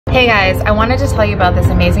Hey guys, I wanted to tell you about this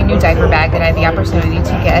amazing new diaper bag that I had the opportunity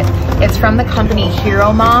to get. It's from the company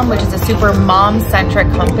Hero Mom, which is a super mom-centric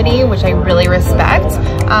company, which I really respect.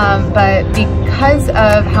 But because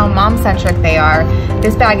of how mom-centric they are,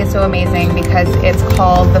 this bag is so amazing because it's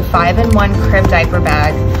called the 5-in-1 crib diaper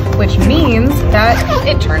bag, which means that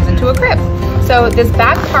it turns into a crib. So this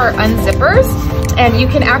back part unzippers, and you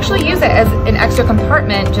can actually use it as an extra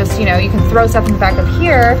compartment. Just, you know, you can throw stuff in the back of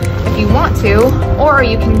here if you want to, or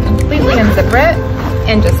you can completely unzip it,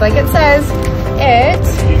 and just like it says, it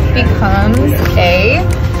becomes a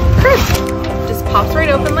crib. Just pops right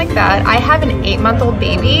open like that. I have an 8-month-old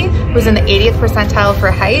baby who's in the 80th percentile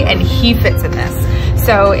for height, and he fits in this.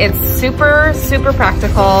 So it's super, super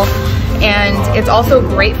practical, and it's also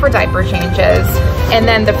great for diaper changes. And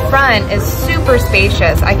then the front is super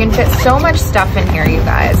spacious. I can fit so much stuff in here, you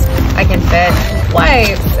guys. I can fit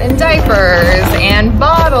wipes and diapers and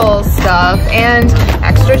bottle stuff and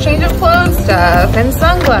extra change of clothes stuff and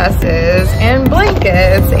sunglasses and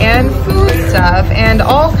blankets and food stuff and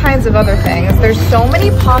all kinds of other things. There's so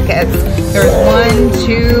many pockets. There's 1,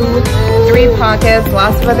 2, 3 pockets,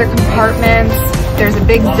 lots of other compartments. There's a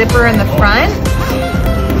big zipper in the front,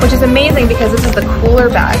 which is amazing because this is the cooler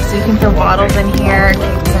bag, so you can throw bottles in here, keep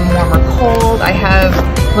them warm or cold. I have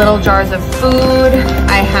little jars of food.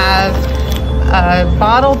 I have a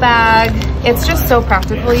bottle bag. It's just so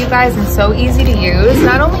practical, you guys, and so easy to use.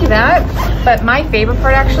 Not only that, but my favorite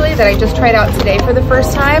part actually that I just tried out today for the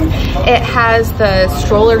first time, it has the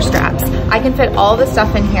stroller straps. I can fit all the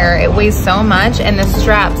stuff in here. It weighs so much, and the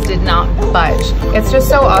straps did not budge. It's just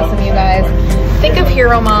so awesome, you guys. Think of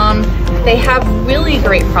Hero Mom. They have really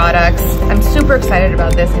great products. I'm super excited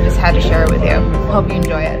about this and just had to share it with you. Hope you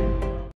enjoy it.